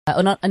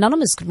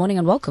Anonymous, good morning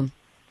and welcome.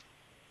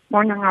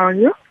 Morning, how are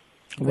you?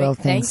 Well,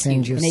 thanks,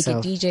 and Naked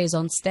yourself. DJ is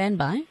on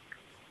standby.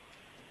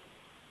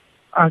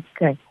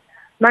 Okay.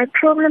 My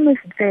problem is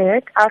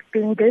that I've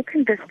been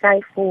dating this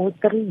guy for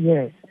 3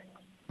 years.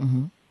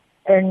 Mm-hmm.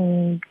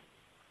 And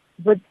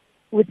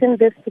within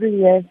these 3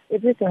 years,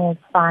 everything was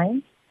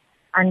fine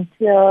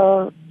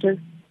until just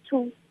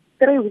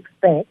 3 weeks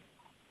back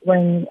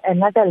when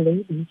another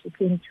lady, she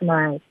came to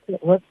my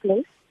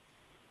workplace.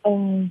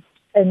 And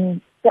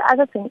the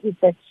other thing is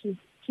that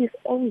she's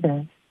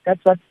older. That's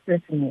what's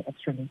stressing me,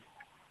 actually.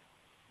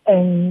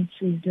 And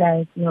she's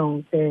like,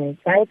 no, the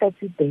guy that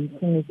you're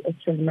dating is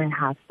actually my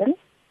husband.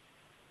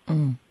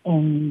 Mm.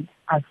 And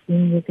I've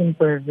been with him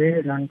for a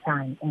very long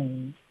time.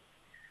 And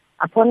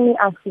upon me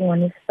asking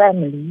on his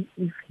family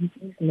if he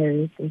is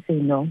married, they say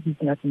no, he's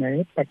not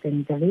married. But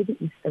then the lady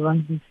is the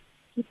one who's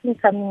keeping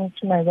coming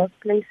to my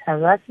workplace,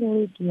 harassing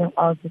me, doing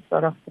all this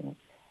sort of things.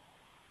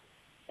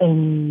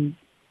 And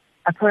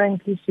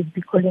apparently she'd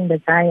be calling the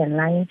guy and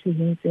lying to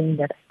him, saying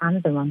that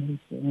I'm the one who's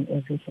doing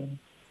everything.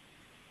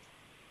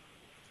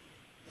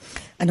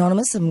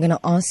 Anonymous, I'm going to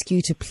ask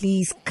you to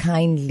please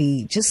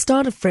kindly just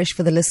start afresh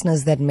for the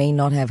listeners that may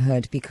not have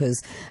heard,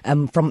 because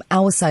from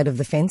our side of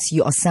the fence,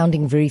 you are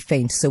sounding very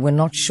faint. So we're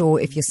not sure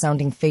if you're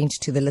sounding faint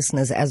to the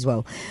listeners as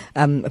well.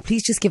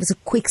 Please just give us a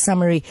quick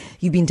summary.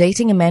 You've been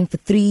dating a man for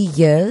 3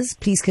 years.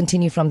 Please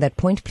continue from that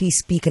point. Please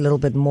speak a little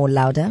bit more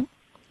louder.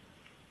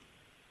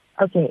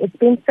 Okay, it's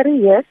been 3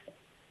 years.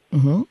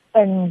 Mm-hmm.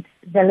 And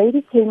the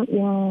lady came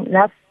in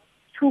last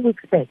 2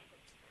 weeks back.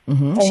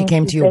 Mm-hmm. She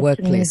came to your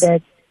workplace.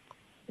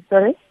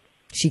 Sorry?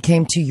 She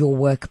came to your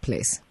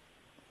workplace.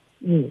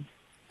 Yes.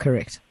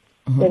 Correct.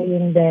 Mm-hmm.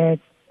 Saying that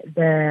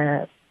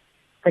the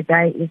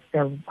guy is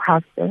the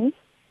husband.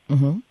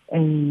 Mm-hmm.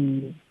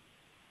 And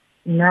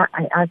now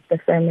I asked the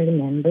family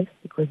members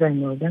because I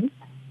know them.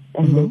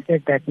 And Mm-hmm. they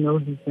said that no,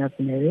 he's not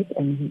married.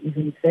 And he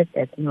even said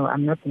that no,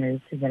 I'm not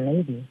married to the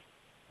lady.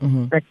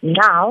 Mm-hmm. But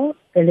now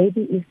the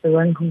lady is the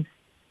one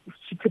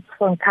she keeps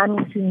on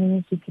coming to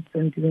me. She keeps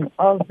on doing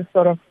all the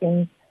sort of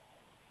things.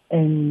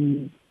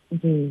 And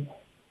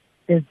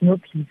there's no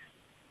peace.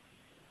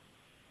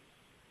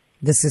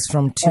 This is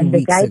from 2 and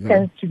weeks the guy ago.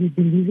 tends to be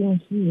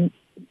believing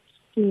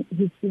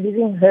he's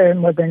believing her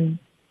more than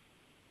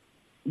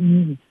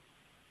me.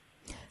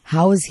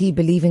 How is he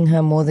believing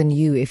her more than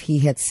you if he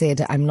had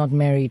said, I'm not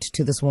married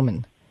to this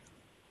woman?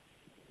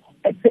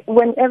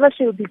 Whenever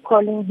she'll be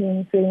calling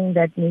him saying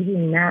that maybe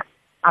now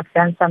I've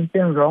done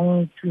something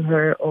wrong to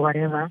her or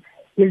whatever,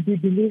 he'll be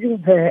believing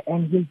her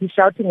and he'll be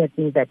shouting at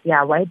me that,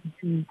 yeah, why did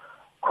you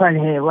call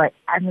her? What?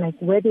 I'm like,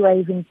 where do I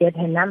even get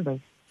her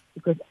numbers?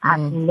 Because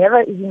I've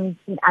never even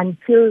seen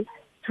until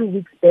 2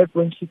 weeks back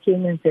when she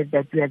came and said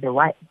that we are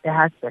the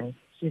husband.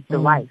 She's the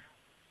wife.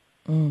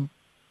 Mm.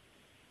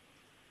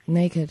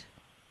 Naked.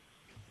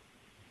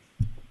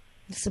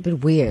 It's a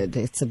bit weird.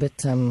 It's a bit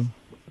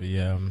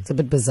it's a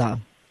bit bizarre.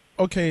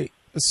 Okay,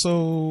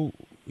 so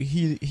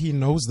he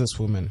knows this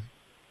woman.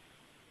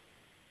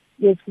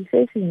 Yes, he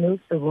says he knows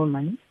the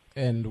woman.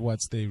 And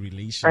what's their But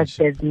relationship?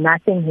 there's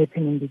nothing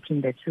happening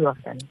between the two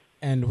of them.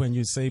 And when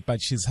you say,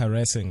 but she's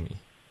harassing me,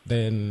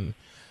 then,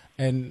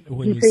 and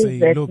when He you says say,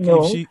 that look,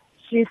 no, if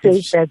she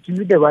says that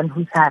you're the one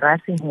who's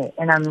harassing her.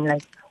 And I'm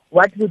like,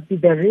 what would be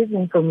the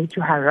reason for me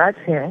to harass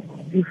her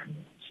if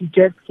she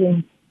just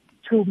came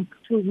two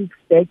weeks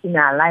back in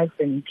our life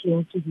and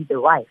claimed to be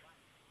the wife?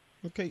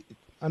 Okay,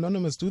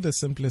 Anonymous, do the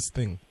simplest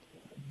thing.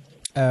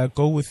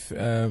 Go with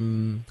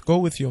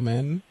your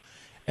man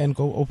and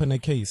go open a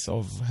case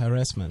of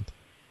harassment.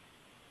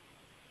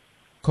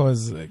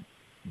 Because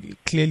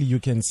clearly you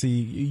can see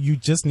you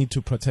just need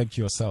to protect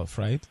yourself,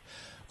 right?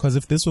 Because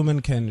if this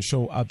woman can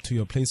show up to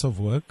your place of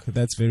work,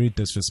 that's very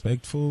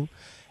disrespectful,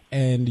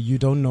 and you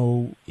don't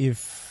know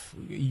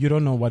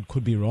what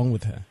could be wrong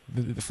with her.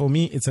 For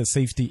me, it's a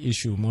safety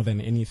issue more than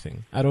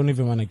anything. I don't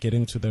even want to get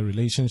into the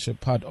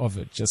relationship part of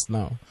it just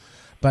now.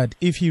 But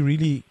if he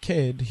really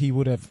cared, he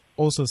would have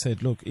also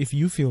said, look, if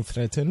you feel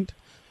threatened,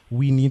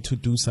 we need to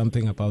do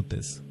something about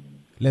this.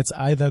 Let's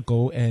either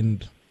go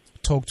and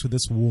talk to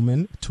this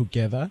woman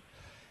together,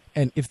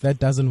 and if that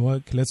doesn't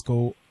work, let's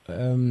go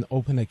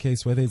open a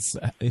case, whether it's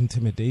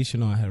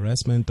intimidation or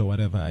harassment or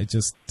whatever.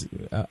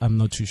 I'm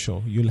not too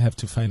sure. You'll have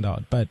to find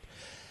out. But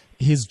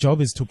his job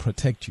is to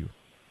protect you.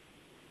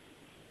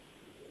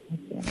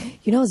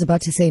 You know, I was about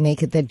to say,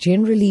 Naked, that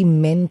generally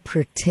men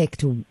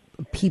protect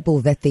people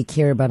that they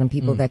care about and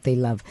people that they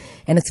love.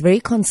 And it's very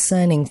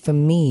concerning for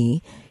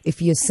me if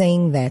you're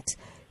saying that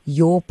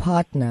your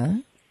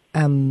partner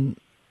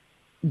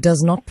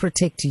does not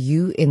protect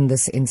you in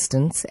this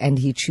instance and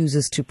he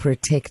chooses to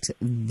protect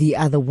the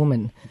other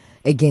woman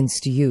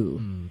against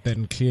you.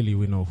 Then clearly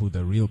we know who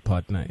the real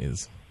partner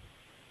is.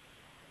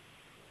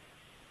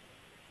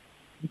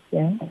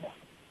 Yeah.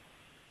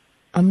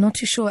 I'm not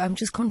too sure. I'm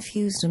just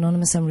confused,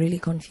 Anonymous. I'm really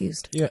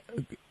confused. Yeah,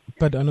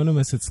 but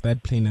Anonymous, it's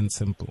that plain and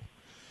simple.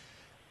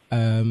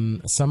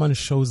 Someone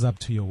shows up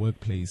to your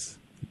workplace.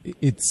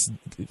 It's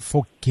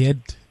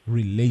forget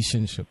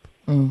relationship.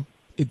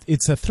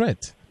 It's a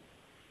threat.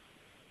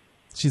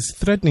 She's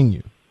threatening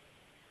you.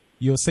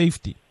 your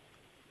safety?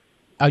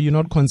 Are you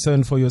not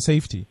concerned for your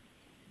safety?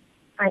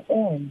 I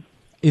am.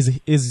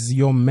 Is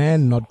your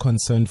man not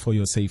concerned for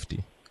your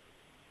safety?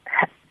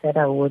 That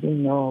I wouldn't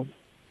know.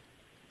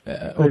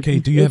 Okay,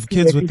 do you have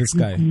kids with this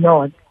guy?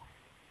 Not.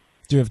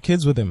 Do you have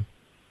kids with him?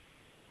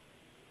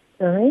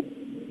 Sorry?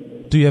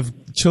 Do you have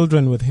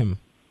children with him?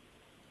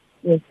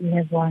 Yes, we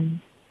have a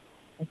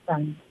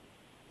son.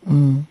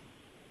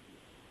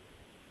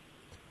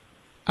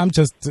 I'm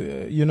just,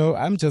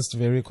 I'm just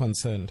very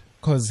concerned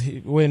because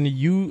when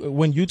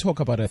you talk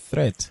about a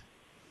threat,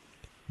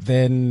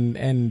 then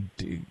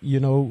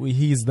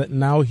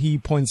now he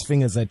points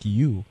fingers at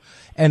you,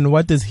 and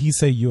what does he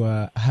say you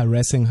are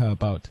harassing her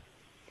about?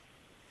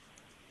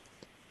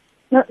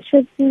 No,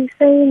 she's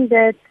saying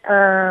that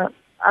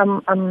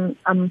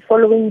I'm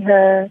following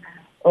her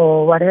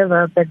or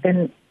whatever, but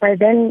then by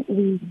then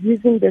we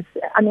using this.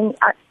 I mean,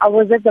 I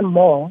was at the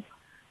mall,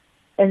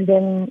 and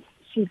then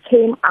she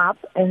came up,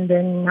 and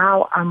then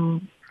now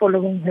I'm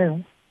following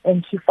her,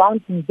 and she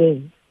found me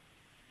there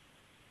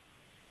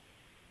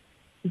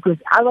because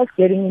I was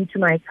getting into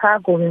my car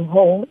going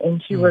home,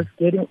 and she was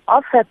getting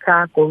off her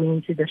car going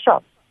into the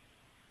shop.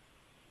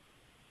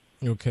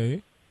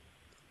 Okay.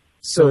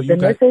 So the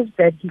message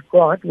that he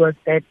got was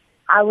that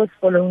I was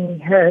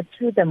following her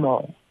to the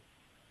mall.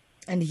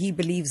 And he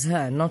believes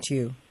her, not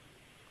you.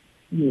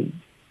 Yes.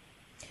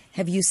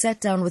 Have you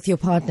sat down with your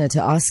partner to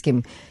ask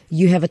him,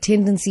 you have a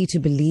tendency to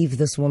believe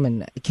this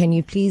woman. Can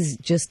you please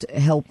just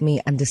help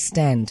me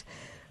understand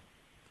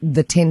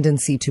the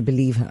tendency to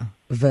believe her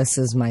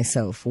versus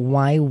myself?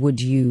 Why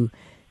would you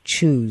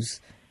choose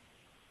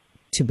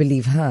to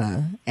believe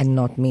her and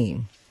not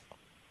me?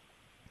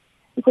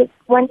 Because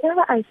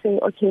whenever I say,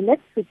 okay,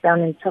 let's sit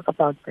down and talk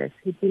about this,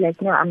 he'd be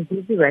like, no, I'm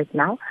busy right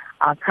now.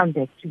 I'll come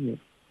back to you.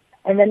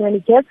 And then when he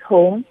gets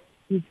home,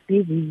 he's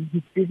busy.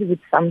 He's busy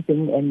with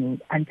something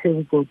and until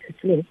we go to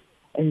sleep.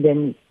 And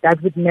then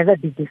that would never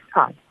be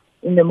discussed.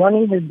 In the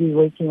morning, he'll be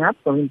waking up,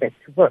 going back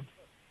to work.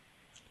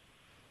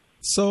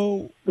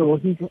 So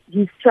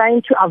he's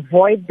trying to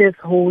avoid this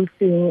whole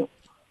thing.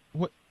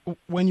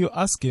 When you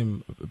ask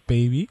him,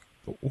 baby,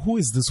 who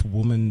is this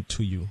woman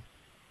to you?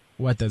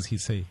 What does he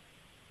say?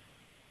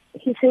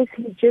 He says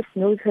he just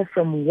knows her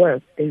from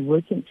work. They're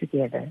working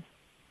together.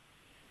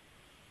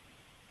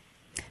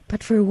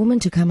 But for a woman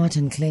to come out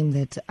and claim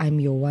that I'm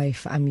your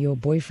wife, I'm your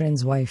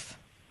boyfriend's wife.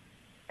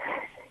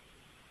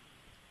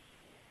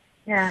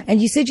 Yeah.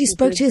 And you said you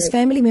spoke to his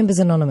family members,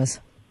 Anonymous?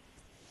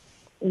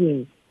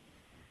 Yes.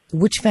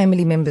 Which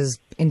family members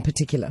in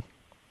particular?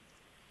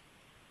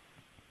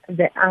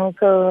 The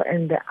uncle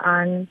and the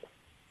aunt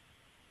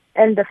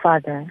and the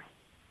father.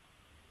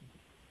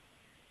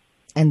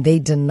 And they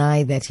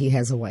deny that he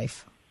has a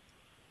wife?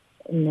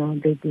 No,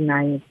 they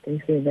deny it.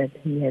 They say that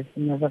he has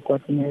never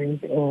got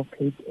married or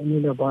paid any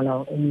lobola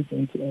or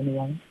anything to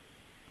anyone.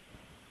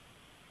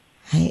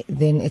 Hey,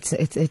 then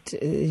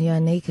you're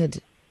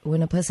naked.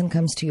 When a person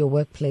comes to your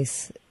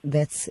workplace,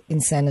 that's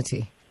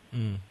insanity.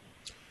 Mm.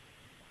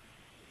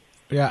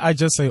 Yeah, I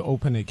just say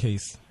open a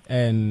case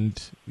and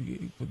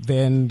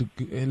then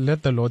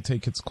let the Lord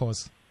take its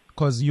course.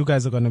 Because you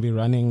guys are going to be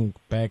running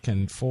back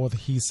and forth.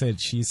 He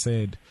said, she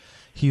said.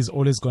 He's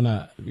always going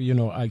to,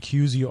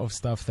 accuse you of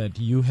stuff that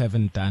you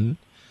haven't done.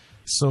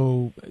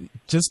 So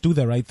just do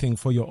the right thing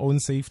for your own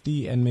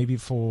safety and maybe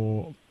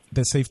for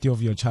the safety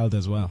of your child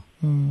as well.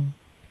 Mm.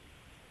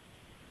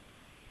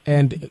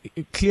 And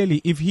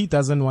clearly, if he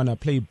doesn't want to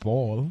play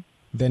ball,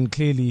 then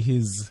clearly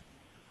he's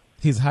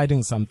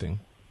hiding something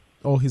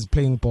or he's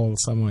playing ball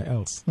somewhere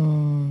else.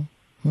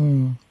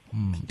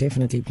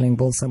 Definitely playing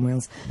ball somewhere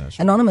else. That's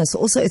Anonymous,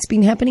 also, it's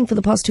been happening for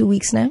the past 2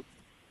 weeks now.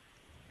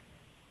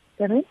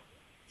 Sorry?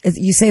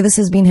 You say this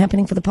has been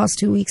happening for the past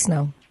 2 weeks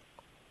now?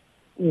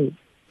 Yes.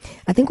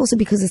 I think also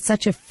because it's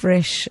such a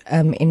fresh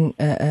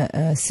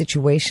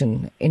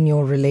situation in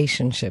your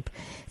relationship.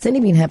 It's only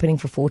been happening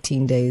for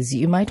 14 days.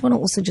 You might want to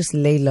also just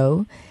lay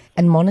low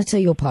and monitor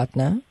your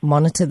partner,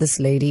 monitor this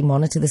lady,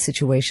 monitor the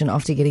situation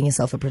after getting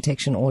yourself a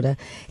protection order.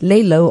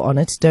 Lay low on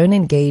it. Don't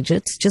engage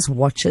it. Just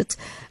watch it.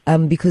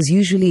 Because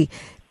usually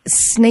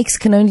snakes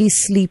can only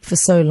sleep for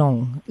so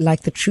long,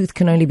 like the truth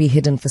can only be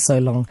hidden for so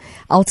long.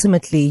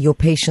 Ultimately, your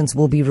patience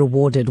will be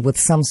rewarded with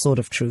some sort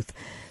of truth.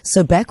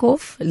 So back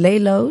off, lay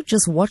low,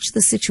 just watch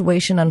the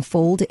situation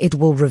unfold. It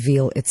will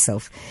reveal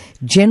itself.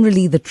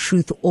 Generally, the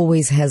truth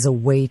always has a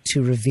way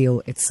to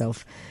reveal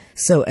itself.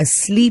 So a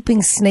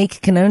sleeping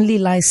snake can only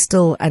lie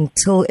still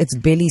until its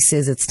belly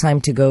says it's time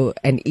to go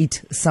and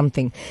eat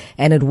something.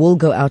 And it will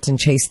go out and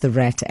chase the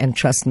rat. And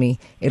trust me,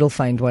 it'll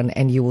find one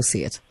and you will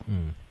see it.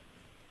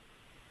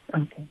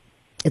 Okay.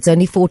 It's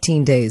only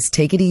 14 days.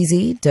 Take it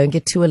easy. Don't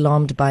get too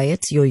alarmed by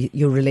it.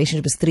 Your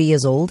relationship is 3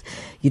 years old.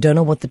 You don't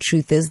know what the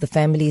truth is. The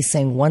family is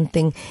saying one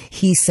thing.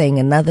 He's saying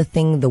another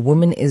thing. The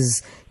woman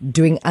is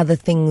doing other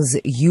things.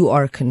 You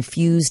are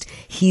confused.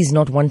 He's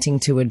not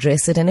wanting to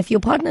address it. And if your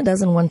partner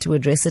doesn't want to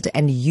address it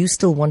and you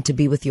still want to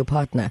be with your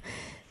partner,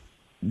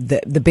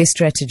 the best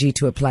strategy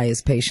to apply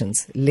is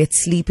patience. Let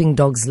sleeping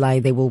dogs lie.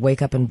 They will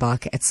wake up and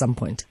bark at some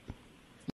point.